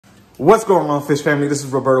What's going on, fish family? This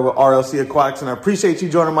is Roberto with RLC Aquatics, and I appreciate you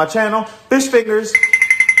joining my channel, Fish Fingers.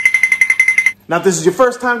 Now, if this is your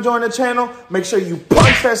first time joining the channel, make sure you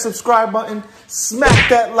punch that subscribe button, smack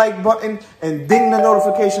that like button, and ding the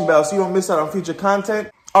notification bell so you don't miss out on future content.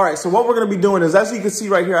 All right, so what we're going to be doing is, as you can see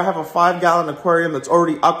right here, I have a 5-gallon aquarium that's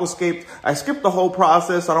already aquascaped. I skipped the whole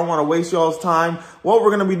process. I don't want to waste y'all's time. What we're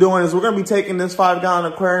going to be doing is we're going to be taking this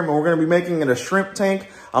 5-gallon aquarium and we're going to be making it a shrimp tank.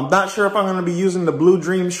 I'm not sure if I'm going to be using the Blue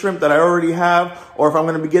Dream shrimp that I already have or if I'm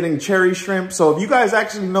going to be getting cherry shrimp. So if you guys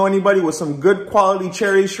actually know anybody with some good quality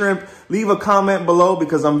cherry shrimp, leave a comment below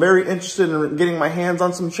because I'm very interested in getting my hands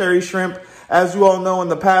on some cherry shrimp. As you all know in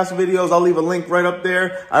the past videos, I'll leave a link right up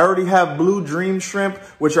there. I already have Blue Dream shrimp,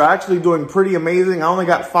 which are actually doing pretty amazing. I only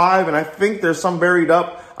got 5 and I think there's some buried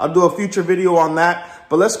up. I'll do a future video on that.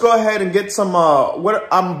 But let's go ahead and get some,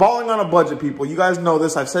 I'm balling on a budget, people. You guys know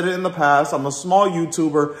this. I've said it in the past. I'm a small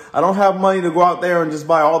YouTuber. I don't have money to go out there and just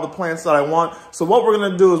buy all the plants that I want. So what we're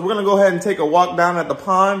going to do is we're going to go ahead and take a walk down at the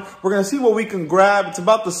pond. We're going to see what we can grab. It's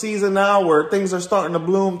about the season now where things are starting to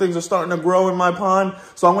bloom. Things are starting to grow in my pond.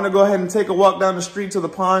 So I'm going to go ahead and take a walk down the street to the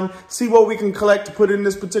pond, see what we can collect to put in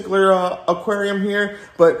this particular aquarium here.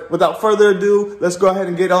 But without further ado, let's go ahead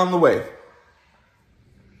and get on the way.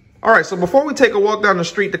 All right, so before we take a walk down the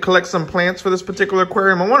street to collect some plants for this particular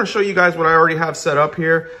aquarium, I want to show you guys what I already have set up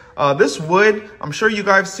here. This wood, I'm sure you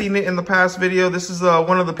guys seen it in the past video. This is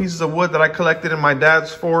one of the pieces of wood that I collected in my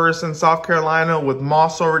dad's forest in South Carolina with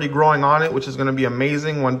moss already growing on it, which is going to be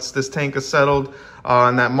amazing once this tank is settled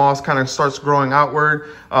and that moss kind of starts growing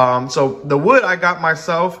outward. So the wood I got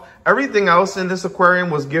myself. Everything else in this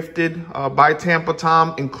aquarium was gifted by Tampa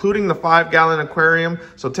Tom, including the 5-gallon aquarium.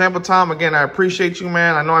 So Tampa Tom, again, I appreciate you,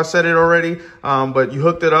 man. I know I said it already, but you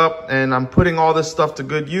hooked it up and I'm putting all this stuff to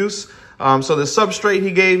good use. So the substrate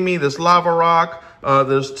he gave me, this lava rock,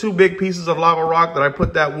 there's 2 big pieces of lava rock that I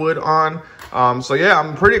put that wood on. So yeah,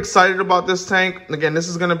 I'm pretty excited about this tank. Again, this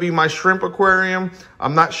is going to be my shrimp aquarium.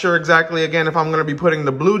 I'm not sure exactly, again, if I'm going to be putting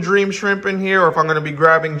the Blue Dream shrimp in here or if I'm going to be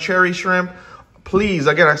grabbing cherry shrimp. Please,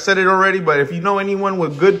 again, I said it already, but if you know anyone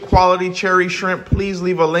with good quality cherry shrimp, please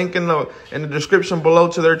leave a link in the description below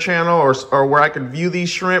to their channel or where I can view these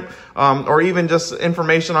shrimp, or even just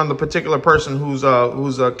information on the particular person who's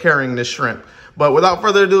carrying this shrimp. But without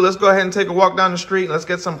further ado, let's go ahead and take a walk down the street and let's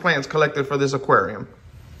get some plants collected for this aquarium.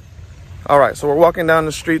 All right, so we're walking down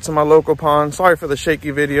the street to my local pond. Sorry for the shaky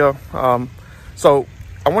video. So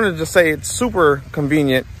I wanted to just say it's super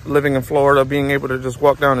convenient living in Florida, being able to just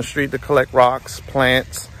walk down the street to collect rocks,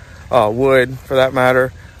 plants, wood for that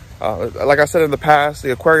matter. Like I said in the past,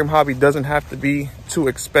 the aquarium hobby doesn't have to be too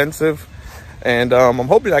expensive. And I'm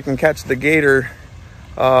hoping I can catch the gator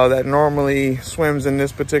that normally swims in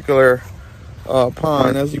this particular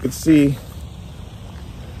pond. As you can see,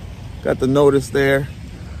 got the notice there.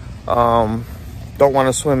 Don't want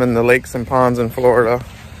to swim in the lakes and ponds in Florida.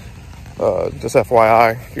 Just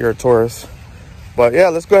FYI, if you're a tourist. But yeah,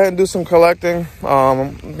 let's go ahead and do some collecting.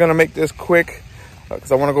 I'm gonna make this quick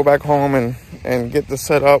because I want to go back home and get this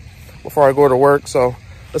set up before I go to work. So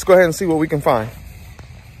let's go ahead and see what we can find.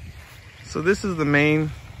 So this is the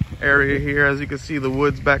main area here. As you can see, the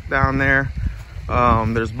woods back down there.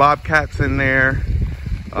 There's bobcats in there,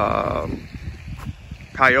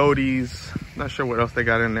 coyotes. Not sure what else they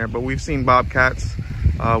got in there, but we've seen bobcats.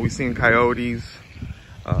 We've seen coyotes.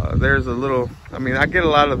 There's a little, I mean, I get a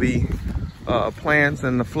lot of the plants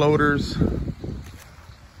and the floaters,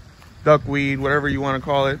 duckweed, whatever you want to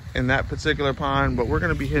call it, in that particular pond. But we're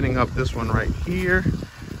going to be hitting up this one right here.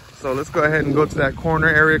 So let's go ahead and go to that corner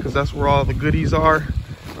area because that's where all the goodies are.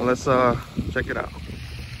 And let's check it out.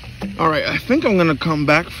 All right, I think I'm going to come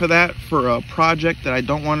back for that for a project that I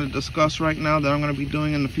don't want to discuss right now that I'm going to be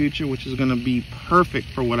doing in the future, which is going to be perfect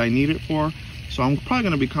for what I need it for. So I'm probably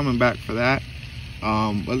going to be coming back for that.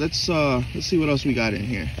 But let's see what else we got in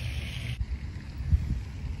here.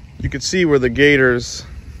 You can see where the gators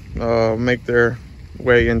make their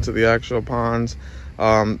way into the actual ponds.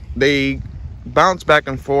 They bounce back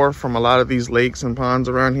and forth from a lot of these lakes and ponds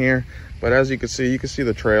around here, but as you can see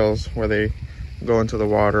the trails where they go into the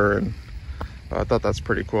water, and I thought that's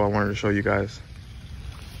pretty cool. I wanted to show you guys.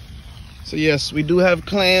 So yes, we do have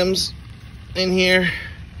clams in here.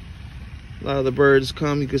 A lot of the birds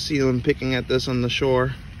come. You can see them picking at this on the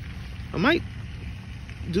shore. I might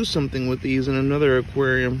do something with these in another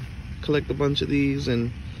aquarium, collect a bunch of these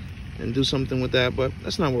and do something with that, but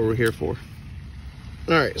that's not what we're here for.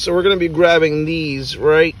 All right, so we're gonna be grabbing these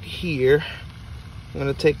right here. I'm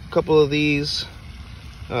gonna take a couple of these.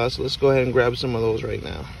 So let's go ahead and grab some of those right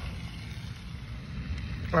now.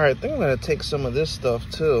 All right, I think I'm gonna take some of this stuff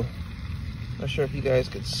too. Not sure if you guys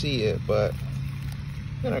could see it, but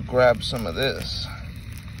I'm gonna grab some of this,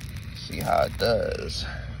 see how it does.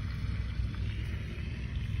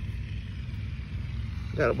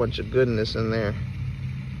 Got a bunch of goodness in there.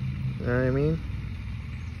 You know what I mean?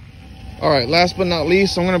 All right, last but not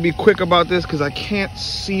least, I'm gonna be quick about this because I can't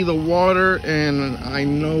see the water and I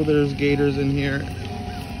know there's gators in here.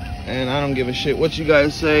 And I don't give a shit what you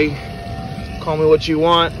guys say. Call me what you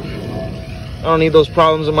want. I don't need those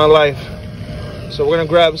problems in my life. So we're gonna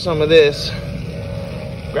grab some of this.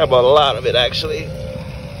 Grab a lot of it, actually.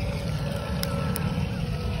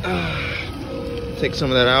 Take some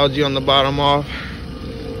of that algae on the bottom off.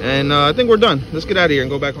 And I think we're done. Let's get out of here and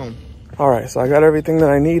go back home. All right, so I got everything that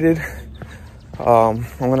I needed. I'm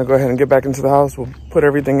gonna go ahead and get back into the house. We'll put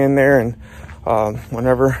everything in there, and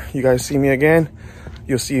whenever you guys see me again,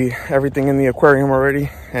 you'll see everything in the aquarium already.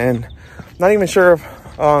 And not even sure if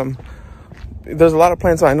there's a lot of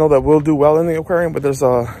plants I know that will do well in the aquarium, but there's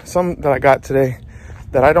some that I got today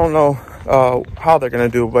that I don't know how they're gonna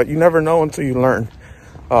do, but you never know until you learn.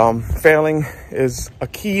 Failing is a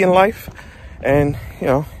key in life, and you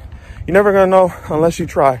know, you're never gonna know unless you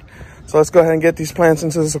try. So let's go ahead and get these plants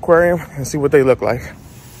into this aquarium and see what they look like.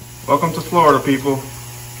 Welcome to Florida, people.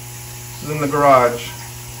 This is in the garage.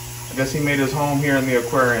 I guess he made his home here in the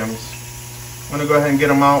aquariums. I'm gonna go ahead and get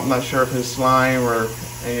him out. I'm not sure if his slime or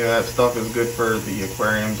any of that stuff is good for the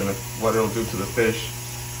aquariums and what it'll do to the fish.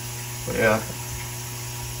 But yeah,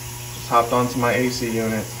 just hopped onto my AC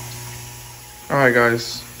unit. All right,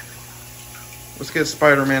 guys, let's get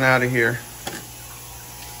Spider-Man out of here.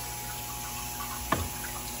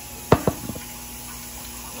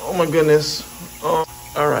 Oh my goodness. Oh,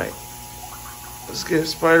 all right. Let's get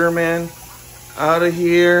Spider-Man out of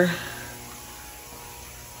here.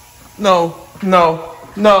 No, no,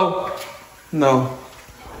 no, no.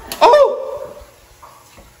 Oh!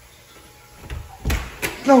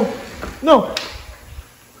 No, no.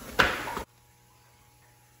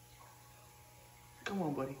 Come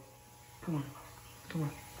on, buddy. Come on, come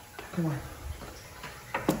on, come on.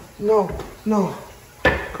 No, no.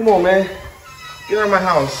 Come on, man. Get out of my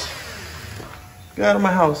house. Get out of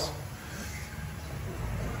my house.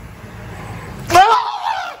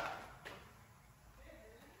 Ah!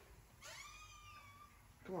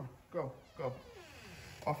 Come on, go, go.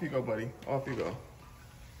 Off you go, buddy. Off you go.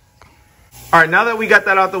 All right, now that we got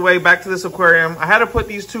that out the way, back to this aquarium. I had to put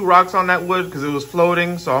these two rocks on that wood because it was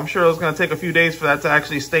floating, so I'm sure it was going to take a few days for that to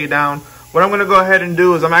actually stay down. What I'm going to go ahead and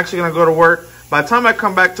do is I'm actually going to go to work. By the time I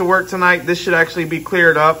come back to work tonight, this should actually be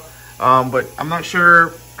cleared up. But I'm not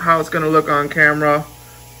sure how it's going to look on camera.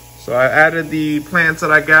 So I added the plants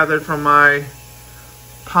that I gathered from my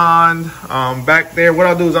pond back there. What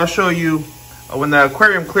I'll do is I'll show you when the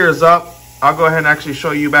aquarium clears up. I'll go ahead and actually show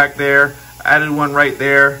you back there. I added one right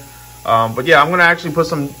there. But yeah, I'm going to actually put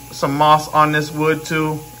some moss on this wood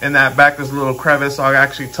too. In that back, there's a little crevice. So I'll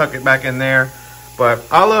actually tuck it back in there. But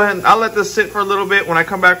I'll let this sit for a little bit. When I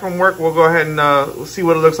come back from work, we'll go ahead and see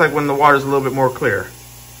what it looks like when the water's a little bit more clear.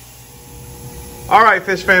 All right,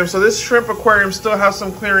 fish fam, so this shrimp aquarium still has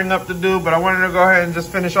some clearing up to do, but I wanted to go ahead and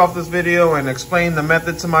just finish off this video and explain the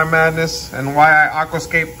method to my madness and why I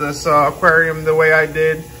aquascaped this aquarium the way I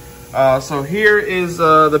did. So here is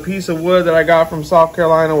the piece of wood that I got from South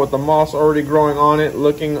Carolina with the moss already growing on it,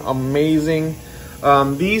 looking amazing.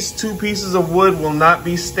 These two pieces of wood will not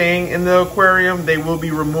be staying in the aquarium. They will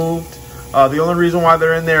be removed. The only reason why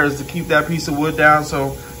they're in there is to keep that piece of wood down.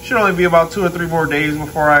 So it should only be about 2 or 3 more days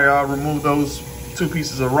before I remove those 2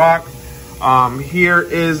 pieces of rock. Here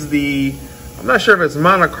is the, I'm not sure if it's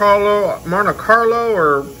Monte Carlo,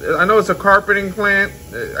 or I know it's a carpeting plant.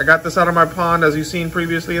 I got this out of my pond, as you've seen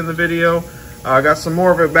previously in the video. I got some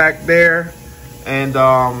more of it back there. And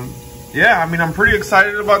yeah, I mean, I'm pretty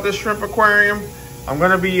excited about this shrimp aquarium. I'm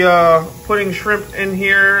gonna be putting shrimp in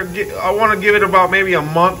here. I wanna give it about maybe a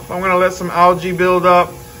month. I'm gonna let some algae build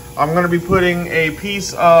up. I'm gonna be putting a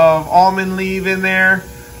piece of almond leaf in there.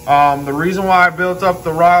 The reason why I built up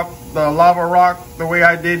the lava rock the way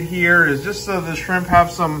I did here is just so the shrimp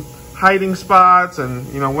have some hiding spots, and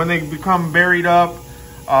you know, when they become buried up,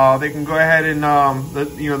 they can go ahead and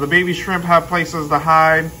the baby shrimp have places to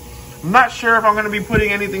hide. I'm not sure if I'm going to be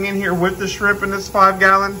putting anything in here with the shrimp in this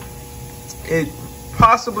 5-gallon. It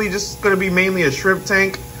possibly just going to be mainly a shrimp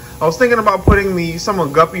tank. I was thinking about putting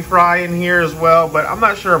some guppy fry in here as well, but I'm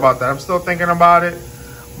not sure about that. I'm still thinking about it.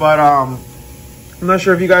 But I'm not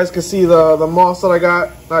sure if you guys can see the moss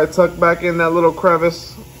that I tucked back in that little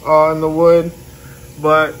crevice in the wood.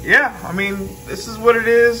 But yeah, I mean, this is what it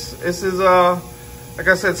is. This is like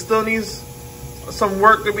I said, still needs some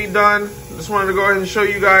work to be done. Just wanted to go ahead and show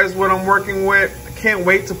you guys what I'm working with. I can't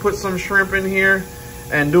wait to put some shrimp in here.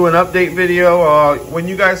 and do an update video. When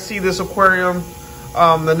you guys see this aquarium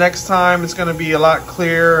the next time, it's going to be a lot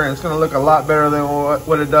clearer and it's going to look a lot better than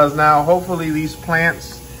what it does now. Hopefully these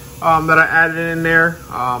plants that I added in there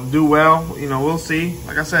do well. You know, we'll see.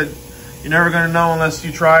 Like I said, you're never going to know unless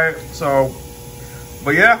you try it. So,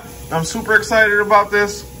 but yeah, I'm super excited about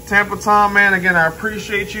this. Tampa Tom, man, again, I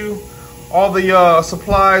appreciate you. All the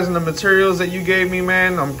supplies and the materials that you gave me,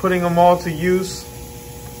 man, I'm putting them all to use.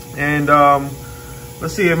 And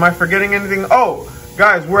let's see, am I forgetting anything? Oh,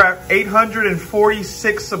 guys, we're at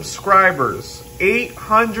 846 subscribers.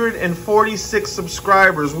 846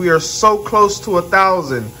 subscribers. We are so close to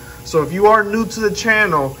 1,000. So if you are new to the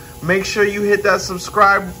channel, make sure you hit that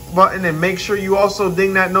subscribe button and make sure you also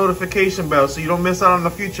ding that notification bell so you don't miss out on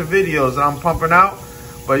the future videos that I'm pumping out.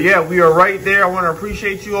 But yeah, we are right there. I want to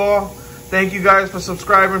appreciate you all. Thank you guys for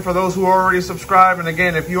subscribing, for those who are already subscribed. And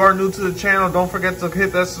again, if you are new to the channel, don't forget to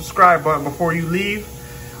hit that subscribe button before you leave.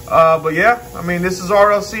 But yeah, I mean, this is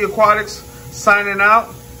RLC Aquatics signing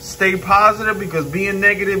out. Stay positive because being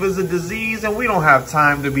negative is a disease and we don't have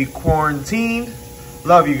time to be quarantined.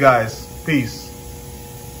 Love you guys. Peace.